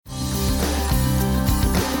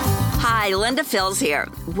Hi, Linda Fields here.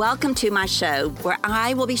 Welcome to my show where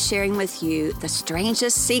I will be sharing with you the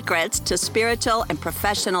strangest secrets to spiritual and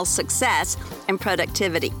professional success and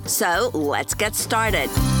productivity. So let's get started.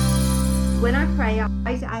 When I pray, I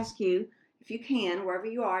always ask you, if you can, wherever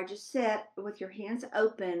you are, just sit with your hands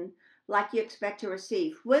open like you expect to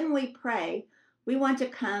receive. When we pray, we want to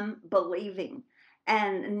come believing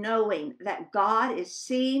and knowing that God is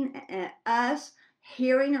seeing us,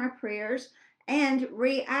 hearing our prayers, and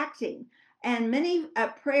reacting. And many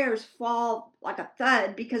prayers fall like a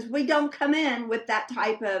thud because we don't come in with that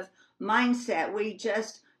type of mindset. We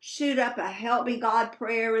just shoot up a help me God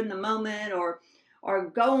prayer in the moment, or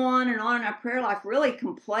go on in our prayer life really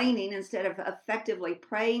complaining instead of effectively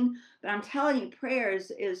praying. But I'm telling you, prayers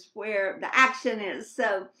is where the action is.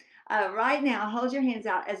 So right now, hold your hands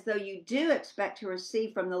out as though you do expect to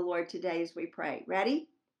receive from the Lord today as we pray. Ready?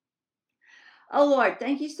 Oh Lord,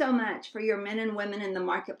 thank you so much for your men and women in the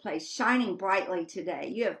marketplace shining brightly today.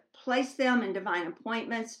 You have placed them in divine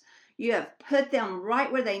appointments. You have put them right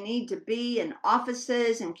where they need to be, in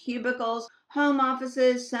offices and cubicles, home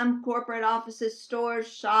offices, some corporate offices, stores,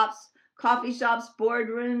 shops, coffee shops,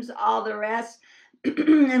 boardrooms, all the rest.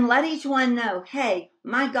 And let each one know, hey,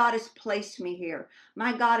 my God has placed me here.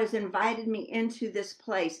 My God has invited me into this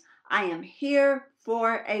place. I am here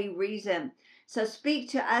for a reason. So speak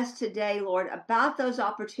to us today, Lord, about those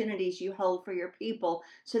opportunities you hold for your people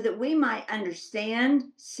so that we might understand,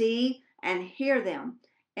 see, and hear them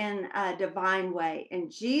in a divine way. In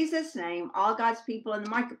Jesus' name, all God's people in the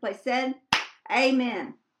marketplace said,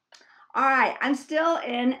 amen. All right, I'm still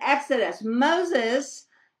in Exodus. Moses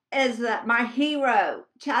is my hero.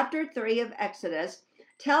 Chapter 3 of Exodus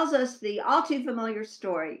tells us the all too familiar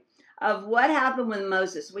story of what happened with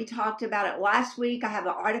Moses. We talked about it last week. I have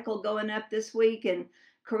an article going up this week in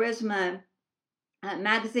Charisma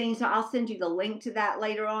magazine, so I'll send you the link to that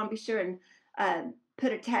later on. Be sure and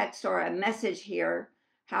put a text or a message here,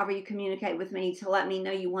 however you communicate with me, to let me know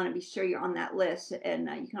you want to be sure you're on that list. And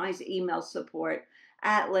you can always email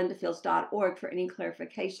support@lindafields.org for any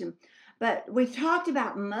clarification. But we've talked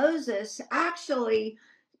about Moses actually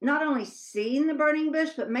not only seeing the burning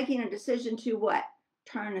bush, but making a decision to what?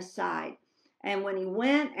 Turn aside. And when he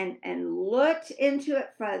went and looked into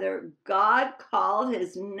it further, God called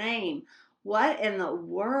his name. What in the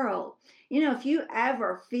world? You know, if you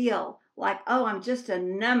ever feel like, oh, I'm just a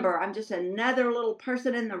number, I'm just another little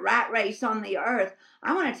person in the rat race on the earth,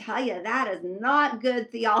 I want to tell you that is not good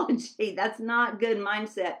theology. That's not good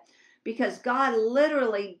mindset, because God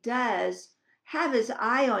literally does have his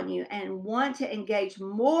eye on you and want to engage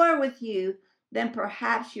more with you than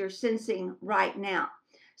perhaps you're sensing right now.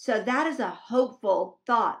 So that is a hopeful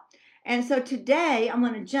thought. And so today I'm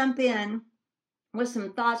going to jump in with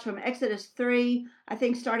some thoughts from Exodus 3, I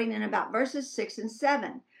think starting in about verses 6 and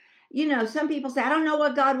 7. You know, some people say, I don't know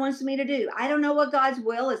what God wants me to do. I don't know what God's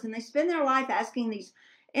will is. And they spend their life asking these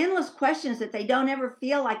endless questions that they don't ever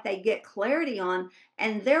feel like they get clarity on,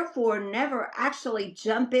 and therefore never actually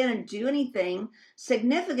jump in and do anything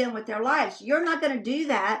significant with their lives. You're not going to do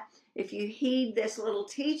that if you heed this little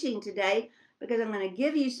teaching today, because I'm going to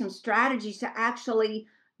give you some strategies to actually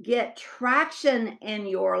get traction in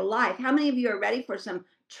your life. How many of you are ready for some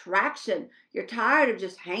traction? You're tired of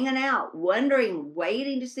just hanging out, wondering,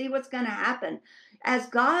 waiting to see what's going to happen. As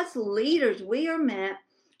God's leaders, we are meant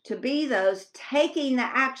to be those taking the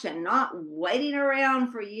action, not waiting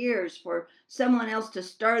around for years for someone else to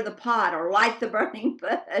stir the pot or light the burning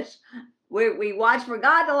bush. We watch for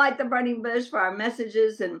God to light the burning bush for our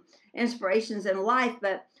messages and inspirations in life,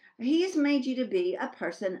 but he's made you to be a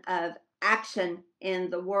person of action in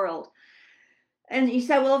the world. And you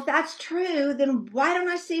say, well, if that's true, then why don't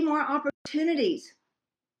I see more opportunities?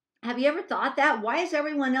 Have you ever thought that? Why is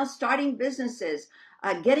everyone else starting businesses,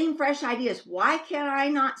 getting fresh ideas? Why can I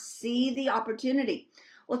not see the opportunity?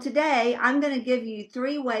 Well, today I'm going to give you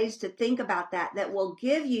 3 ways to think about that will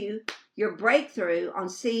give you your breakthrough on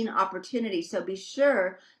seeing opportunity. So be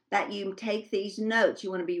sure that you take these notes.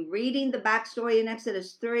 You want to be reading the backstory in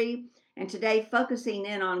Exodus 3, and today focusing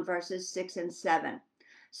in on verses 6 and 7.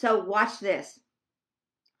 So watch this.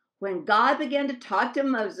 When God began to talk to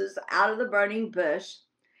Moses out of the burning bush,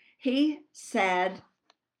 he said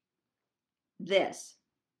this.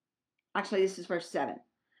 Actually, this is verse 7.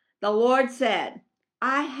 The Lord said,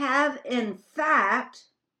 I have in fact,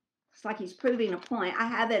 it's like he's proving a point, I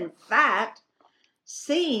have in fact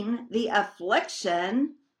seen the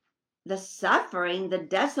affliction, the suffering, the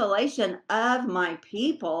desolation of my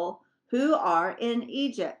people who are in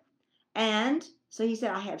Egypt. And so he said,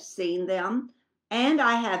 I have seen them, and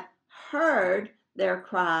I have heard their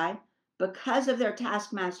cry because of their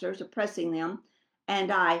taskmasters oppressing them,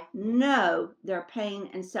 and I know their pain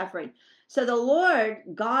and suffering. So the Lord,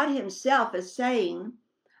 God Himself, is saying,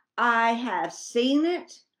 I have seen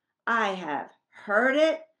it, I have heard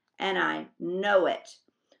it, and I know it.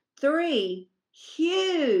 Three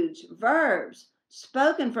huge verbs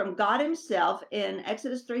spoken from God Himself in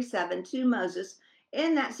Exodus 3:7 to Moses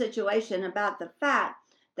in that situation about the fact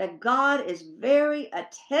that God is very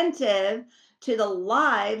attentive to the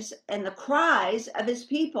lives and the cries of His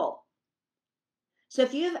people. So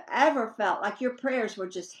if you've ever felt like your prayers were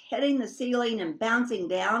just hitting the ceiling and bouncing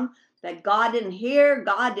down, that God didn't hear,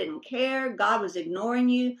 God didn't care, God was ignoring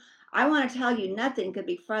you, I want to tell you nothing could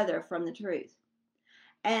be further from the truth.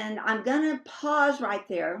 And I'm going to pause right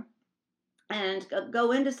there and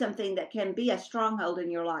go into something that can be a stronghold in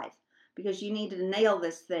your life, because you need to nail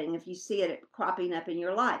this thing if you see it cropping up in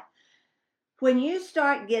your life. When you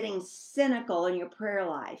start getting cynical in your prayer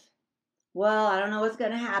life, well, I don't know what's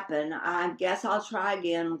going to happen. I guess I'll try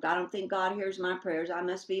again. I don't think God hears my prayers. I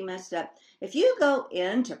must be messed up. If you go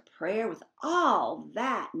into prayer with all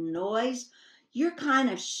that noise, you're kind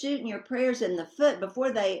of shooting your prayers in the foot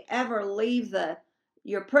before they ever leave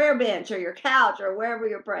your prayer bench or your couch or wherever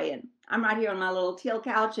you're praying. I'm right here on my little teal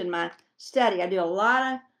couch in my study. I do a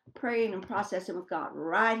lot of praying and processing with God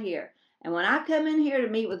right here. And when I come in here to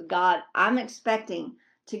meet with God, I'm expecting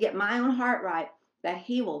to get my own heart right, that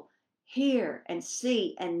He will hear and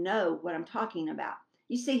see and know what I'm talking about.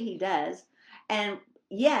 You see, He does. And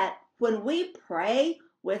yet, when we pray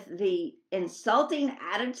with the insulting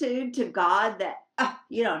attitude to God that, oh,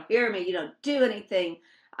 you don't hear me, you don't do anything,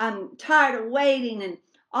 I'm tired of waiting, and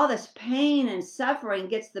all this pain and suffering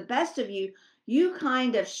gets the best of you, you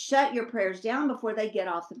kind of shut your prayers down before they get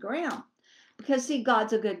off the ground. Because, see,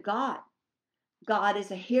 God's a good God. God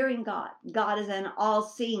is a hearing God. God is an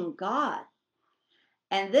all-seeing God.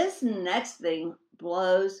 And this next thing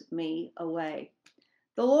blows me away.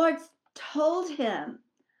 The Lord told him,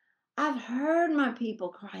 I've heard my people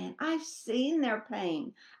crying. I've seen their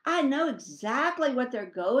pain. I know exactly what they're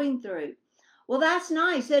going through. Well, that's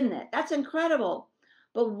nice, isn't it? That's incredible.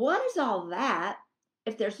 But what is all that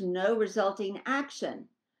if there's no resulting action?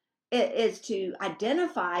 It is to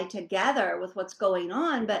identify together with what's going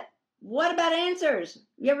on, but what about answers?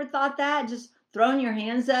 You ever thought that? Just throwing your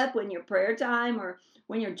hands up when your prayer time or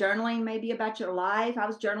when you're journaling maybe about your life. I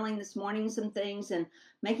was journaling this morning some things and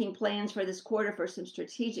making plans for this quarter for some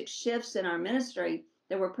strategic shifts in our ministry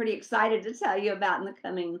that we're pretty excited to tell you about in the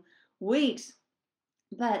coming weeks.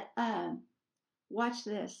 But watch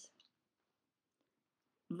this.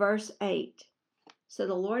 Verse 8. So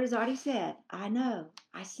the Lord has already said, I know,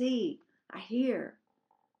 I see, I hear.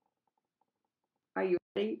 Are you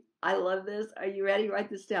ready? I love this. Are you ready? Write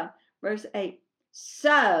this down. Verse 8.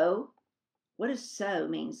 So, what does so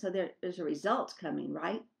mean? So there's a result coming,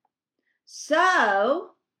 right?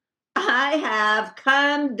 So, I have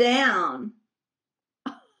come down.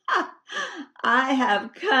 I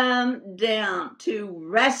have come down to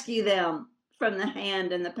rescue them from the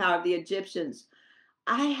hand and the power of the Egyptians.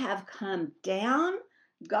 I have come down.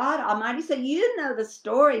 God Almighty said, you know the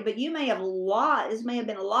story, but you may have lost, this may have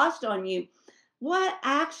been lost on you. What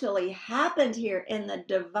actually happened here in the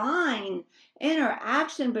divine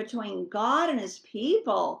interaction between God and His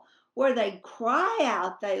people, where they cry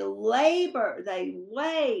out, they labor, they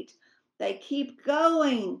wait, they keep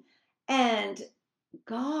going, and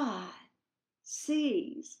God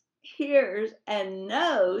sees, hears, and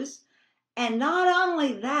knows. And not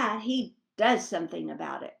only that, He does something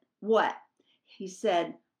about it. What? He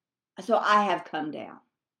said, so I have come down.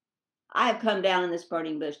 I have come down in this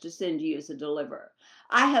burning bush to send you as a deliverer.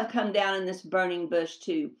 I have come down in this burning bush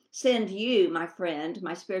to send you, my friend,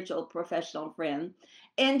 my spiritual professional friend,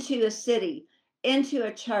 into a city, into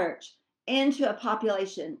a church, into a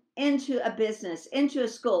population, into a business, into a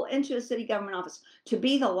school, into a city government office, to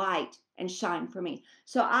be the light and shine for me.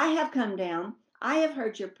 So I have come down. I have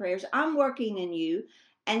heard your prayers. I'm working in you.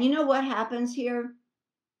 And you know what happens here?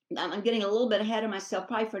 I'm getting a little bit ahead of myself,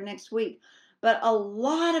 probably for next week. But a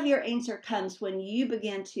lot of your answer comes when you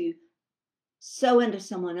begin to sow into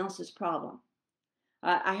someone else's problem.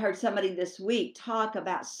 I heard somebody this week talk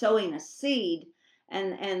about sowing a seed,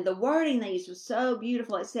 and the wording they used was so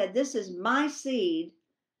beautiful. It said, this is my seed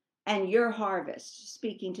and your harvest,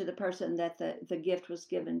 speaking to the person that the gift was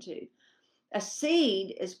given to. A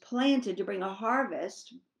seed is planted to bring a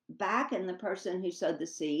harvest back in the person who sowed the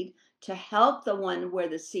seed, to help the one where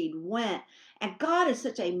the seed went. And God is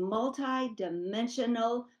such a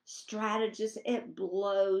multi-dimensional strategist. It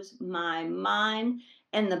blows my mind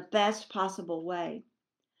in the best possible way.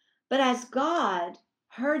 But as God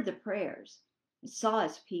heard the prayers, saw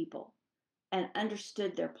His people, and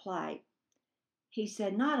understood their plight, He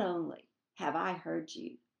said, not only have I heard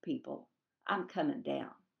you, people, I'm coming down.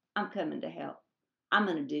 I'm coming to help. I'm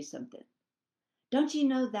going to do something. Don't you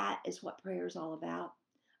know that is what prayer is all about?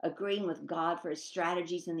 Agreeing with God for his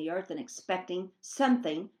strategies in the earth and expecting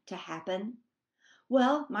something to happen.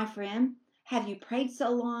 Well, my friend, have you prayed so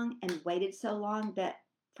long and waited so long that,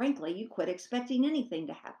 frankly, you quit expecting anything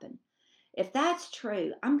to happen? If that's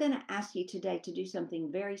true, I'm going to ask you today to do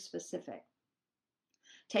something very specific.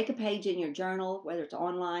 Take a page in your journal, whether it's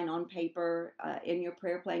online, on paper, in your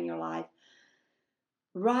prayer plan, your life.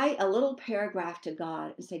 Write a little paragraph to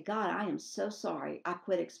God and say, God, I am so sorry. I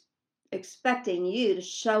quit expecting you to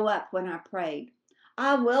show up when I prayed.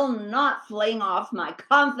 I will not fling off my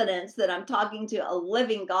confidence that I'm talking to a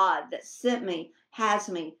living God that sent me, has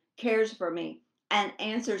me, cares for me, and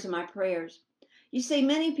answers my prayers. You see,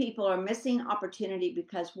 many people are missing opportunity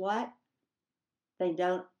because what? They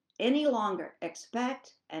don't any longer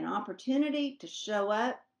expect an opportunity to show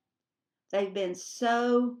up. They've been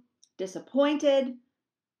so disappointed,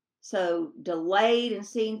 so delayed in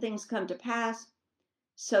seeing things come to pass,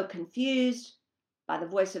 so confused by the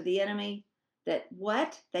voice of the enemy that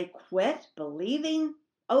what? They quit believing?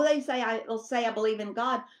 Oh, they'll say I believe in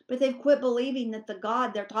God, but they've quit believing that the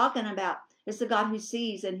God they're talking about is the God who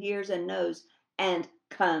sees and hears and knows and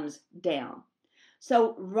comes down.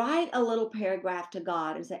 So write a little paragraph to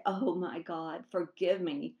God and say, oh my God, forgive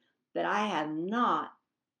me that I have not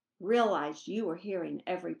realized you were hearing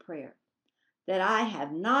every prayer, that I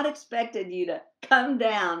have not expected you to come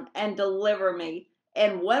down and deliver me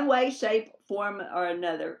in one way, shape, form, or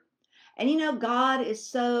another. And you know, God is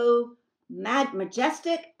so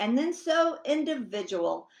majestic and then so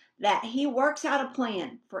individual that he works out a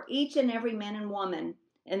plan for each and every man and woman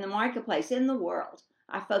in the marketplace, in the world.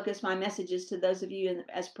 I focus my messages to those of you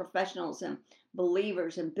as professionals and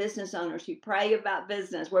believers and business owners who pray about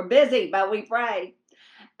business. We're busy, but we pray.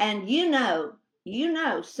 And you know,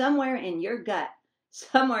 somewhere in your gut,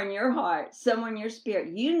 somewhere in your heart, somewhere in your spirit,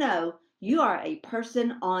 you are a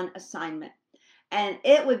person on assignment. And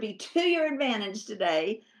it would be to your advantage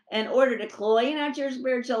today, in order to clean out your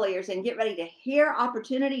spiritual ears and get ready to hear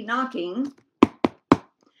opportunity knocking,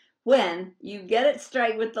 when you get it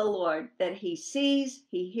straight with the Lord, that he sees,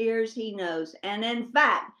 he hears, he knows, and in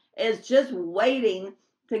fact is just waiting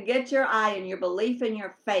to get your eye and your belief and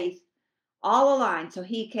your faith all aligned so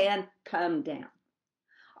he can come down.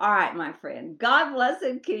 All right, my friend, God bless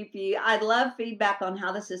and keep you. I'd love feedback on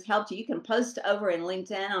how this has helped you. You can post over in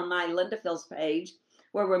LinkedIn on my Linda Fields page,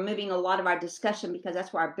 where we're moving a lot of our discussion because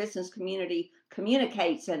that's where our business community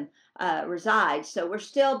communicates and resides. So we're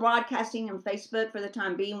still broadcasting on Facebook for the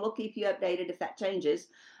time being. We'll keep you updated if that changes.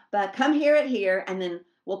 But come hear it here, and then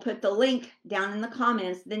we'll put the link down in the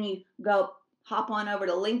comments. Then you go hop on over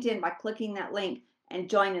to LinkedIn by clicking that link and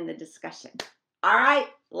join in the discussion. All right,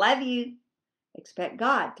 love you. Expect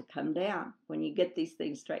God to come down when you get these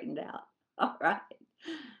things straightened out. All right.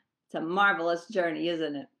 It's a marvelous journey,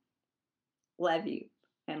 isn't it? Love you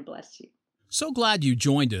and bless you. So glad you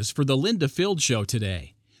joined us for the Linda Fields Show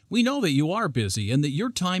today. We know that you are busy and that your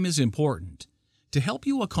time is important. To help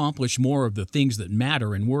you accomplish more of the things that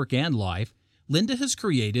matter in work and life, Linda has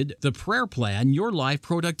created the Prayer Plan Your Life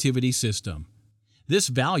Productivity System. This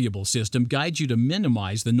valuable system guides you to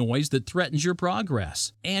minimize the noise that threatens your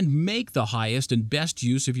progress and make the highest and best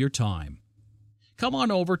use of your time. Come on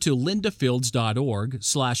over to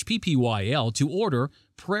lindafields.org/ppyl to order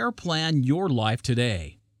Prayer Plan Your Life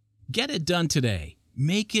today. Get it done today.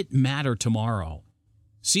 Make it matter tomorrow.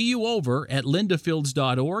 See you over at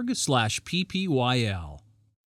lindafields.org/ppyl.